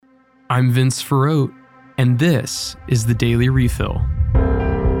I'm Vince Ferrote, and this is the Daily Refill.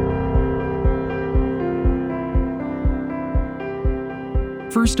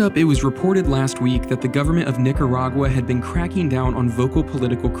 First up, it was reported last week that the government of Nicaragua had been cracking down on vocal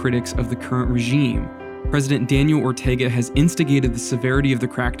political critics of the current regime. President Daniel Ortega has instigated the severity of the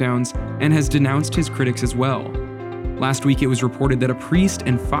crackdowns and has denounced his critics as well. Last week, it was reported that a priest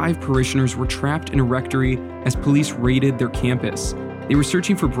and 5 parishioners were trapped in a rectory as police raided their campus. They were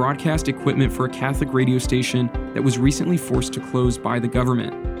searching for broadcast equipment for a Catholic radio station that was recently forced to close by the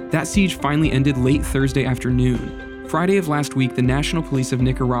government. That siege finally ended late Thursday afternoon. Friday of last week, the National Police of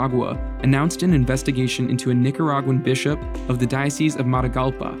Nicaragua announced an investigation into a Nicaraguan bishop of the Diocese of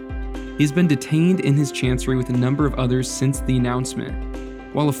Matagalpa. He's been detained in his chancery with a number of others since the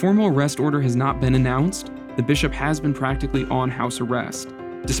announcement. While a formal arrest order has not been announced, the bishop has been practically on house arrest.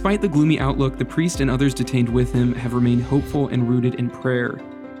 Despite the gloomy outlook, the priest and others detained with him have remained hopeful and rooted in prayer.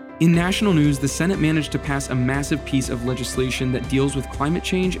 In national news, the Senate managed to pass a massive piece of legislation that deals with climate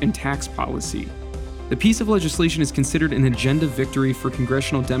change and tax policy. The piece of legislation is considered an agenda victory for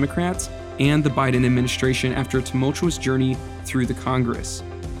congressional Democrats and the Biden administration after a tumultuous journey through the Congress.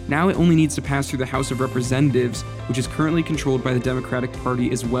 Now it only needs to pass through the House of Representatives, which is currently controlled by the Democratic Party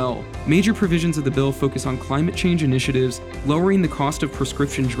as well. Major provisions of the bill focus on climate change initiatives, lowering the cost of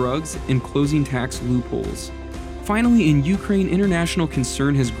prescription drugs, and closing tax loopholes. Finally, in Ukraine, international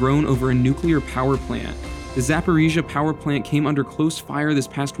concern has grown over a nuclear power plant. The Zaporizhzhia power plant came under close fire this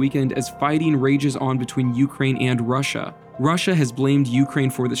past weekend as fighting rages on between Ukraine and Russia. Russia has blamed Ukraine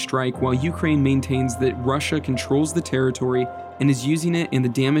for the strike, while Ukraine maintains that Russia controls the territory and is using it and the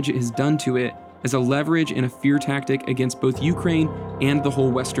damage it has done to it as a leverage and a fear tactic against both Ukraine and the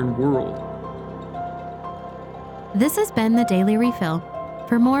whole Western world. This has been the Daily Refill.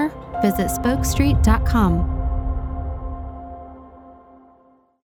 For more, visit spokestreet.com.